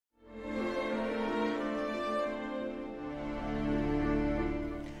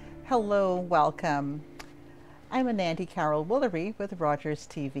Hello, welcome. I'm Anandi Carroll-Woolery with Rogers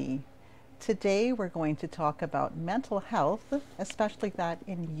TV. Today we're going to talk about mental health, especially that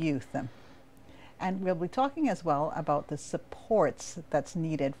in youth. And we'll be talking as well about the supports that's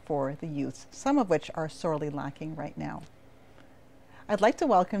needed for the youth, some of which are sorely lacking right now. I'd like to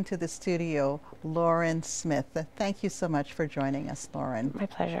welcome to the studio Lauren Smith. Thank you so much for joining us, Lauren. My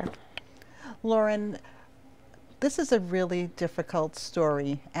pleasure. Lauren, this is a really difficult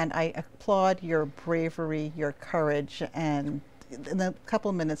story, and I applaud your bravery, your courage, and in the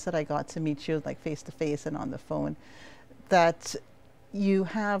couple minutes that I got to meet you, like face to face and on the phone, that you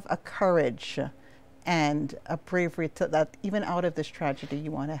have a courage and a bravery that even out of this tragedy,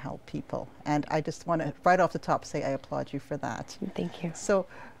 you want to help people. And I just want to, right off the top, say I applaud you for that. Thank you. So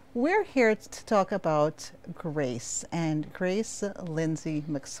we're here to talk about Grace, and Grace Lindsay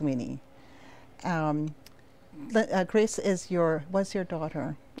McSweeney. Grace was your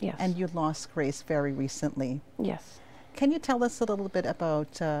daughter. Yes. And you lost Grace very recently. Yes. Can you tell us a little bit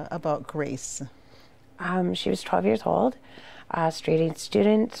about Grace? She was 12 years old, straight-A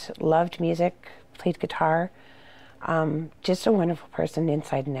student, loved music, played guitar. Just a wonderful person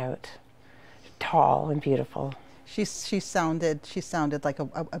inside and out. Tall and beautiful. She sounded like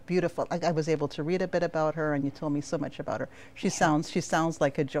a beautiful, like I was able to read a bit about her, and you told me so much about her. She sounds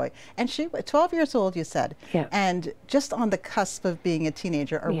like a joy. And she was 12 years old, you said. Yeah. And just on the cusp of being a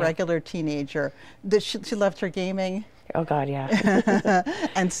teenager, a regular teenager. She loved her gaming. Oh God, yeah.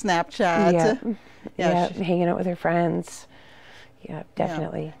 And Snapchat. Yeah, hanging out with her friends. Yeah,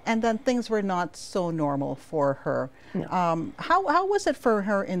 definitely. Yeah. And then things were not so normal for her. No. How was it for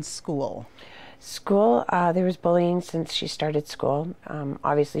her in school? School, there was bullying since she started school.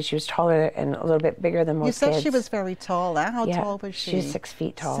 Obviously, she was taller and a little bit bigger than most kids. You said she was very tall. How tall was she? She was 6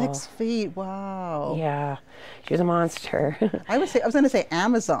 feet tall. 6 feet, wow. Yeah, she was a monster. I was going to say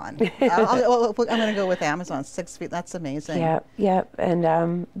Amazon. I'm going to go with Amazon. 6 feet, that's amazing. Yeah.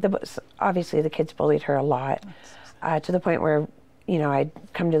 And obviously the kids bullied her a lot, to the point where, you know, I'd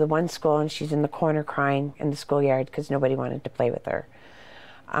come to the one school and she's in the corner crying in the schoolyard because nobody wanted to play with her.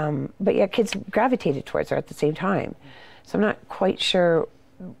 But yeah, kids gravitated towards her at the same time. So I'm not quite sure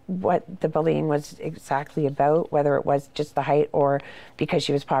what the bullying was exactly about, whether it was just the height or because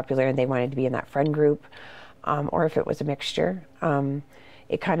she was popular and they wanted to be in that friend group, or if it was a mixture.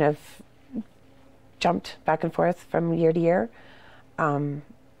 It kind of jumped back and forth from year to year.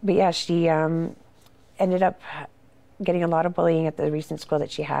 But yeah, she ended up getting a lot of bullying at the recent school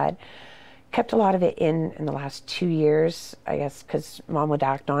that she had. Kept a lot of it in the last 2 years, I guess, because Mom would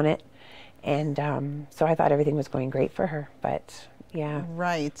act on it. And so I thought everything was going great for her, but yeah.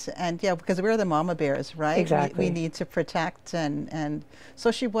 Right, and yeah, because we're the mama bears, right? Exactly. We need to protect, and so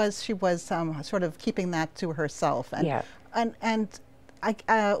she was sort of keeping that to herself. And, yeah. And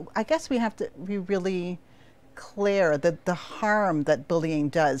I guess we have to be really clear that the harm that bullying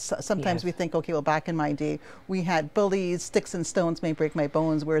does. Sometimes we think, okay, well, back in my day, we had bullies, sticks and stones may break my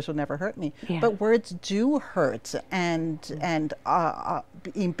bones, words will never hurt me. Yeah. But words do hurt, and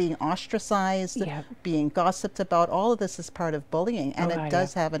being ostracized, being gossiped about, all of this is part of bullying, and it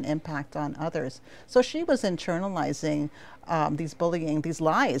does have an impact on others. So she was internalizing these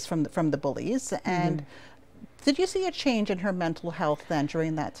lies from the bullies, and did you see a change in her mental health then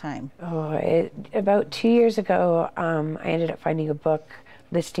during that time? Oh, about 2 years ago, I ended up finding a book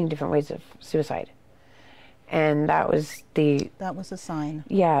listing different ways of suicide. And that was a sign.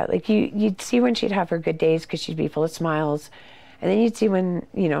 Yeah, like you'd see when she'd have her good days because she'd be full of smiles. And then you'd see when,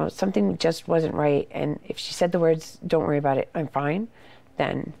 you know, something just wasn't right. And if she said the words, "Don't worry about it, I'm fine,"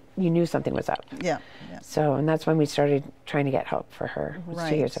 then you knew something was up. Yeah. So, and that's when we started trying to get help for her. It was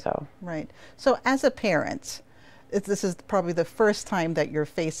 2 years ago. Right. So as a parent, this is probably the first time that you're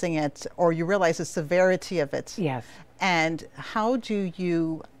facing it, or you realize the severity of it. Yes. And how do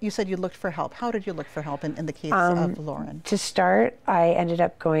you said you looked for help. How did you look for help in the case of Lauren? To start, I ended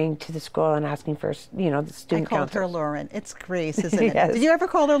up going to the school and asking for, you know, the student counselors. I called her Lauren. It's Grace, isn't it? Yes. Did you ever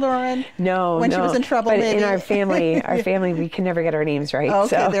call her Lauren? No, when she was in trouble, but maybe? In our family, we can never get our names right.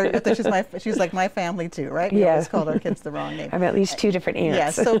 Okay, so. she's like my family too, right? We yes. always called our kids the wrong name. I'm at least 2 different aunts.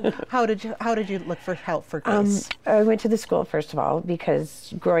 Yes. So how did you look for help for Grace? I went to the school first of all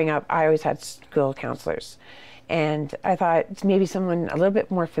because growing up, I always had school counselors. And I thought maybe someone a little bit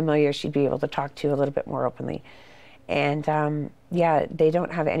more familiar she'd be able to talk to a little bit more openly. And yeah, they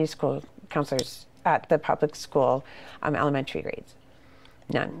don't have any school counselors at the public school elementary grades.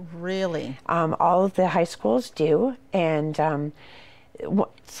 None. Really? All of the high schools do. And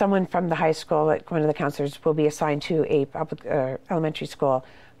someone from the high school, like one of the counselors, will be assigned to a public elementary school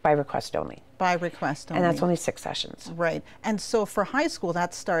by request only. By request only. And that's only 6 sessions. Right. And so for high school,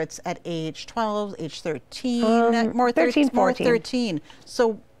 that starts at age 12, age 13, more 13, 14. More 13.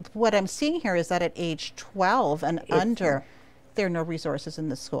 So what I'm seeing here is that at age 12 and under, there are no resources in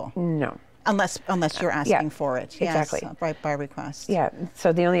the school. No. Unless you're asking for it. Exactly. Yes, by request. Yeah.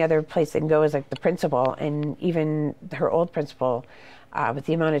 So the only other place they can go is like the principal, and even her old principal, with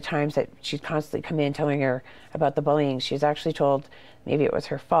the amount of times that she'd constantly come in telling her about the bullying, she's actually told maybe it was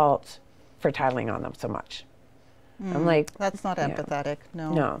her fault for tattling on them so much. I'm like, that's not empathetic.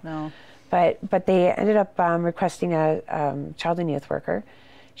 No. But they ended up requesting a child and youth worker.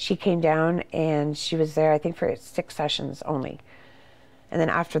 She came down and she was there, I think, for 6 sessions only. And then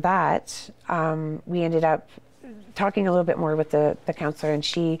after that, we ended up talking a little bit more with the counselor, and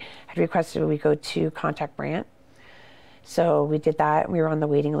she had requested we go to contact Brant. So we did that. We were on the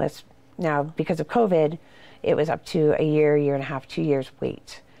waiting list. Now, because of COVID, it was up to a year, year and a half, 2 years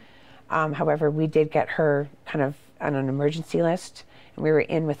wait. However, we did get her kind of on an emergency list, and we were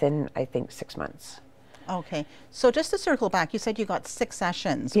in within, I think, 6 months. Okay, so just to circle back, you said you got 6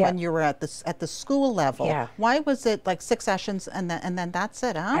 sessions when you were at the school level. Yeah. Why was it like 6 sessions and then that's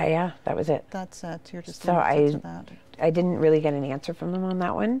it? Huh? Yeah, that was it. That's it. You're just so limited to that. I didn't really get an answer from them on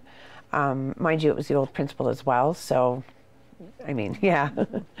that one. Mind you, it was the old principal as well. So, I mean, yeah.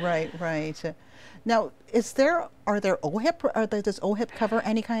 Right. Now, are there OHIP? Does OHIP cover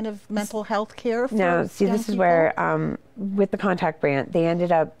any kind of mental health care for No, see, young this is people? where, with the contact Brant, they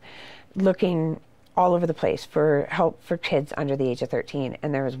ended up looking all over the place for help for kids under the age of 13,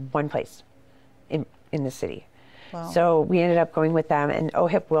 and there was one place in the city. Wow. So we ended up going with them, and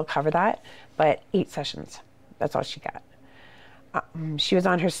OHIP will cover that, but 8 sessions, that's all she got. She was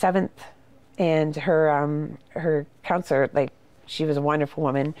on her 7th, and her counselor, like, she was a wonderful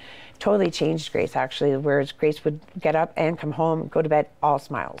woman, totally changed Grace, actually, whereas Grace would get up and come home, go to bed, all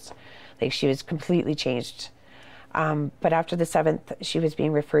smiles. Like, she was completely changed. But after the 7th, she was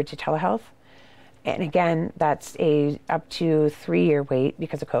being referred to telehealth. And again, that's a up to 3-year wait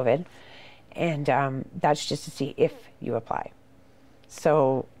because of COVID. And that's just to see if you apply.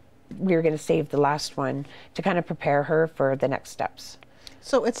 So we were going to save the last one to kind of prepare her for the next steps.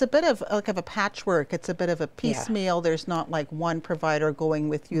 So it's a bit of a patchwork. It's a bit of a piecemeal. Yeah. There's not like one provider going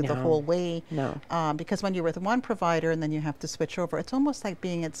with you the whole way. No. Because when you're with one provider and then you have to switch over, it's almost like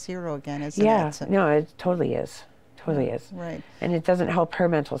being at 0 again, isn't it? Yeah. No, it totally is. Totally is. Right. And it doesn't help her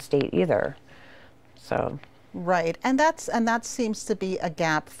mental state either. So. Right, and that seems to be a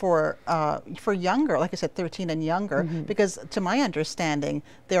gap for younger, like I said, 13 and younger, because to my understanding,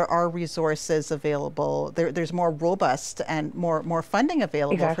 there are resources available. There's more robust and more funding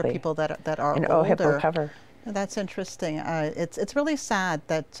available for people that are and older. OHIP will cover. That's interesting. It's really sad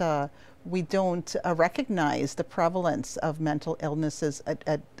that we don't recognize the prevalence of mental illnesses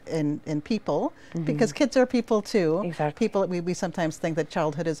in people, because kids are people too. Exactly. People, we sometimes think that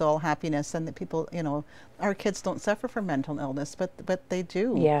childhood is all happiness, and that people, our kids don't suffer from mental illness, but they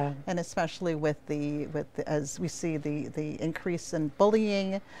do. Yeah. And especially with as we see the increase in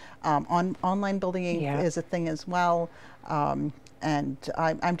bullying, online bullying is a thing as well. And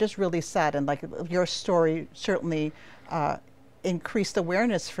I'm just really sad, and like your story certainly increased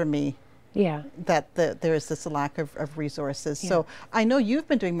awareness for me. Yeah. That there is this lack of resources. Yeah. So I know you've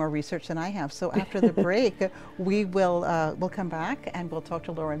been doing more research than I have. So after the break, we'll come back and we'll talk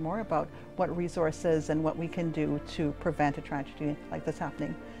to Lauren more about what resources and what we can do to prevent a tragedy like this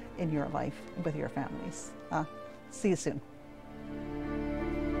happening in your life with your families. See you soon.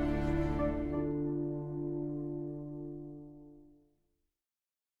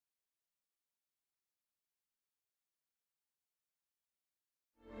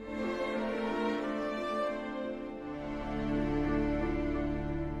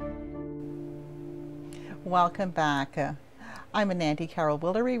 Welcome back. I'm Anandi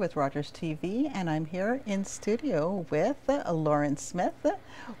Carroll-Woolery with Rogers TV, and I'm here in studio with Lauren Smith.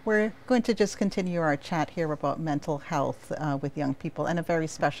 We're going to just continue our chat here about mental health with young people, and a very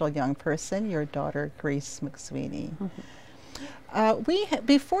special young person, your daughter, Grace McSweeney.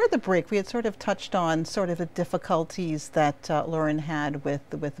 Before the break, we had sort of touched on sort of the difficulties that Lauren had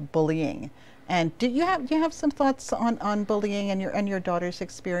with bullying. And do you have some thoughts on bullying and your daughter's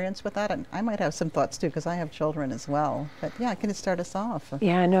experience with that? And I might have some thoughts too, because I have children as well. But yeah, can you start us off?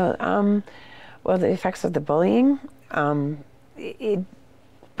 Yeah, no. Well, the effects of the bullying, it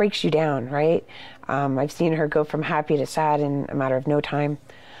breaks you down, right? I've seen her go from happy to sad in a matter of no time.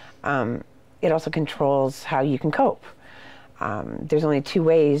 It also controls how you can cope. There's only 2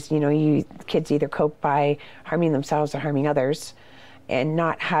 ways, kids either cope by harming themselves or harming others, and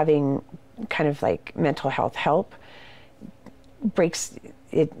not having kind of like mental health help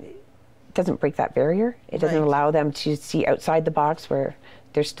it doesn't break that barrier. It doesn't Right. allow them to see outside the box where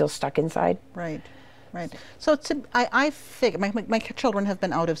they're still stuck inside. Right, right. So I figure my children have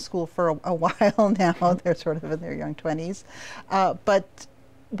been out of school for a while now. They're sort of in their young 20s. But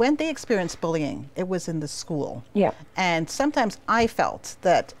when they experienced bullying, it was in the school. Yeah. And sometimes I felt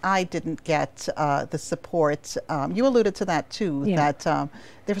that I didn't get the support. You alluded to that too, Yeah. that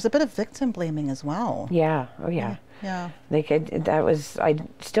there was a bit of victim blaming as well. Yeah. Oh, yeah. Yeah. Like that was, I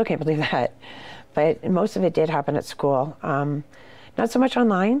still can't believe that. But most of it did happen at school. Not so much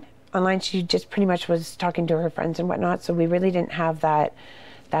online. Online, she just pretty much was talking to her friends and whatnot. So we really didn't have that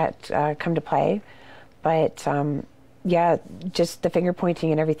come to play. But yeah, just the finger pointing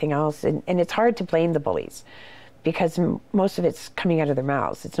and everything else. And it's hard to blame the bullies because most of it's coming out of their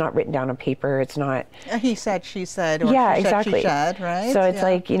mouths. It's not written down on paper. It's not. He said, she said, or Yeah, she exactly. said, she said, right? So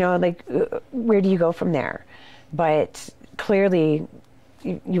it's Yeah. like, like where do you go from there? But clearly,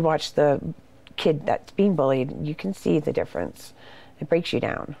 you watch the kid that's being bullied, you can see the difference. It breaks you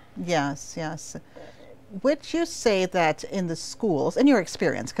down. Yes, yes. Would you say that in the schools, in your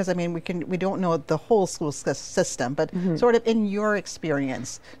experience, because I mean we don't know the whole school system, but sort of in your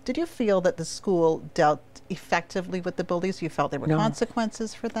experience, did you feel that the school dealt effectively with the bullies? You felt there were No.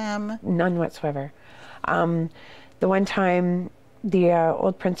 consequences for them? None whatsoever. The one time, the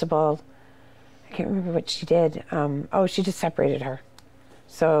old principal, I can't remember what she did. She just separated her.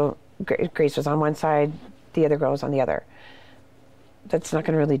 So Grace was on one side, the other girl was on the other. That's not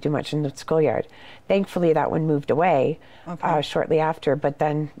going to really do much in the schoolyard. Thankfully, that one moved away shortly after, but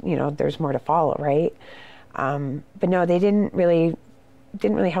then, there's more to follow, right? But no, they didn't really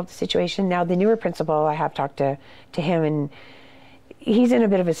help the situation. Now, the newer principal, I have talked to him, and he's in a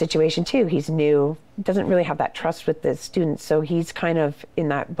bit of a situation too. He's new, doesn't really have that trust with the students, so he's kind of in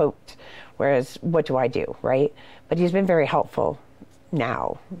that boat, whereas what do I do, right? But he's been very helpful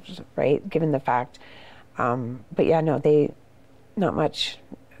now, right, given the fact. But yeah, no, not much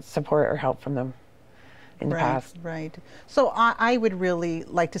support or help from them in the past. Right. So I would really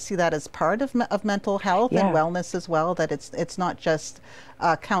like to see that as part of mental health and wellness as well, that it's not just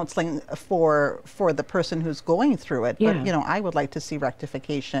counseling for the person who's going through it, but I would like to see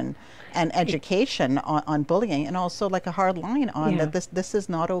rectification and education on bullying, and also like a hard line on that this is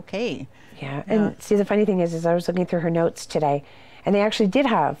not okay. Yeah. And see, the funny thing is I was looking through her notes today, and they actually did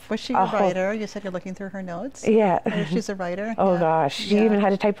have. Was she a writer? You said you're looking through her notes? Yeah. Oh, she's a writer? Oh, gosh. She even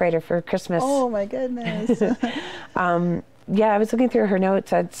had a typewriter for Christmas. Oh, my goodness. Yeah, I was looking through her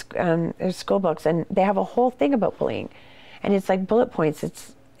notes at her school books, and they have a whole thing about bullying. And it's like bullet points.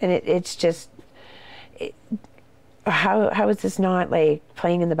 It's just, how is this not like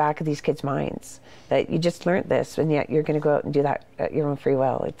playing in the back of these kids' minds? That you just learned this, and yet you're going to go out and do that at your own free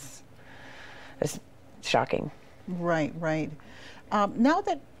will. It's shocking. Right. Now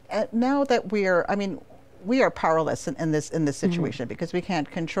that we are powerless in this situation because we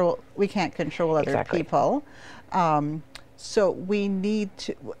can't control other people. So we need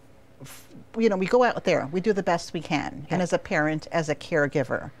to, we go out there, we do the best we can, and as a parent, as a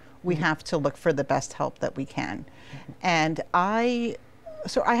caregiver, we have to look for the best help that we can. And I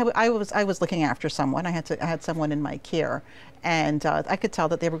was looking after someone. I had someone in my care, and I could tell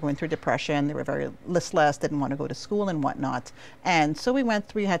that they were going through depression. They were very listless, didn't want to go to school and whatnot. And so we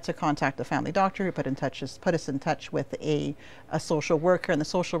had to contact the family doctor, who put us in touch with a social worker, and the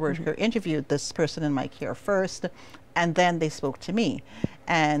social worker interviewed this person in my care first, and then they spoke to me.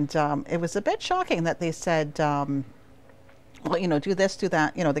 And it was a bit shocking that they said, well, do this, do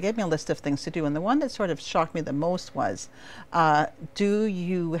that. They gave me a list of things to do. And the one that sort of shocked me the most was, do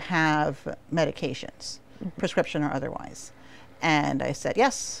you have medications, prescription or otherwise? And I said,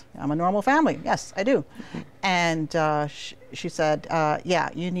 yes, I'm a normal family. Yes, I do. And she said, yeah,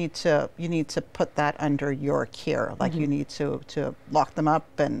 you need to put that under your care. Like you need to lock them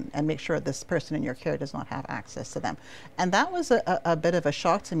up and make sure this person in your care does not have access to them. And that was a bit of a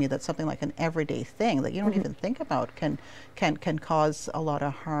shock to me, that something like an everyday thing that you don't even think about can cause a lot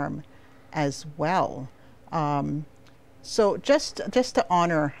of harm as well. So just to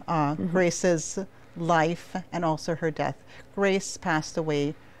honor Grace's life and also her death. Grace passed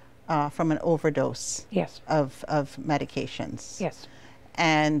away from an overdose of medications. Yes.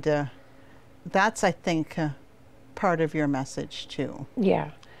 And that's, I think, part of your message too.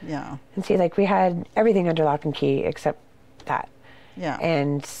 Yeah. Yeah. And see, like, we had everything under lock and key except that. Yeah.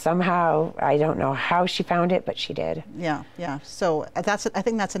 And somehow, I don't know how she found it, but she did. Yeah, yeah. So I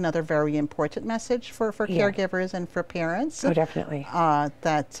think that's another very important message for caregivers and for parents. Oh, definitely.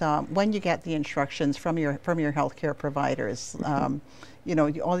 That when you get the instructions from your healthcare providers, all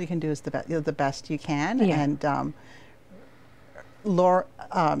you can do is the best you can, and Laura,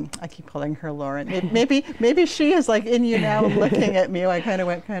 I keep calling her Lauren. Maybe she is like in you now, looking at me. I kind of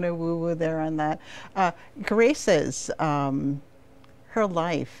went kind of woo-woo there on that. Grace's, her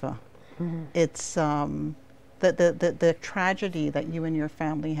life. It's the tragedy that you and your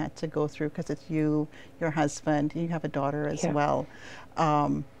family had to go through, because it's you, your husband, you have a daughter as well.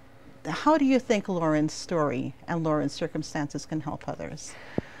 How do you think Lauren's story and Lauren's circumstances can help others?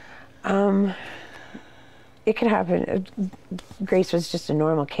 It can happen. Grace was just a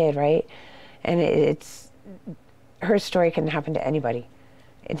normal kid, right? And her story can happen to anybody.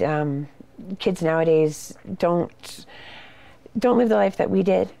 Kids nowadays don't live the life that we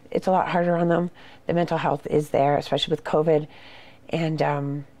did. It's a lot harder on them. The mental health is there, especially with COVID.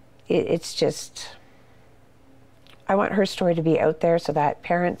 And it's just, I want her story to be out there so that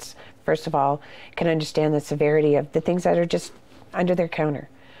parents, first of all, can understand the severity of the things that are just under their counter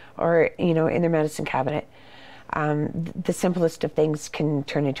or, in their medicine cabinet. The simplest of things can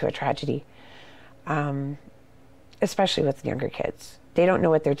turn into a tragedy, especially with younger kids. They don't know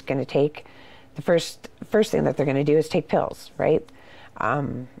what they're going to take. The first thing that they're going to do is take pills, right?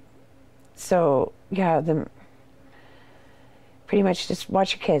 So yeah, pretty much just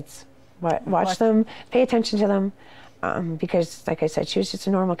watch your kids, watch them, pay attention to them, because like I said, she was just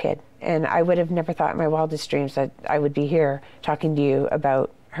a normal kid, and I would have never thought in my wildest dreams that I would be here talking to you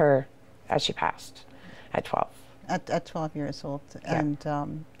about her as she passed at 12. At 12 years old. Yeah.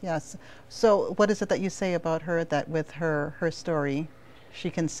 And yes. So what is it that you say about her, that with her story, she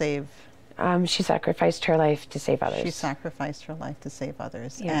can save? She sacrificed her life to save others. She sacrificed her life to save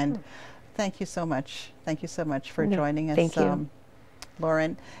others. Yeah. And thank you so much. Thank you so much for joining us, thank you.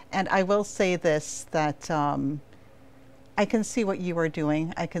 Lauren. And I will say this, that I can see what you are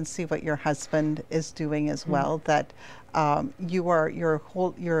doing. I can see what your husband is doing as well, that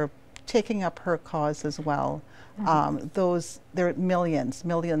you're taking up her cause as well. There are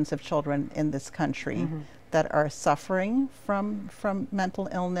millions of children in this country that are suffering from mental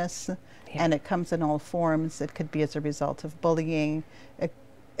illness, and it comes in all forms. It could be as a result of bullying.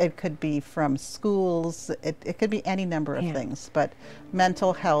 It could be from schools. It could be any number of things. But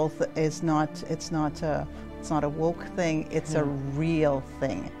mental health is not a woke thing. It's a real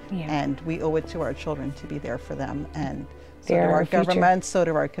thing, and we owe it to our children to be there for them. And so do our government, so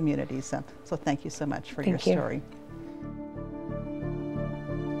do our communities. So thank you so much for your story.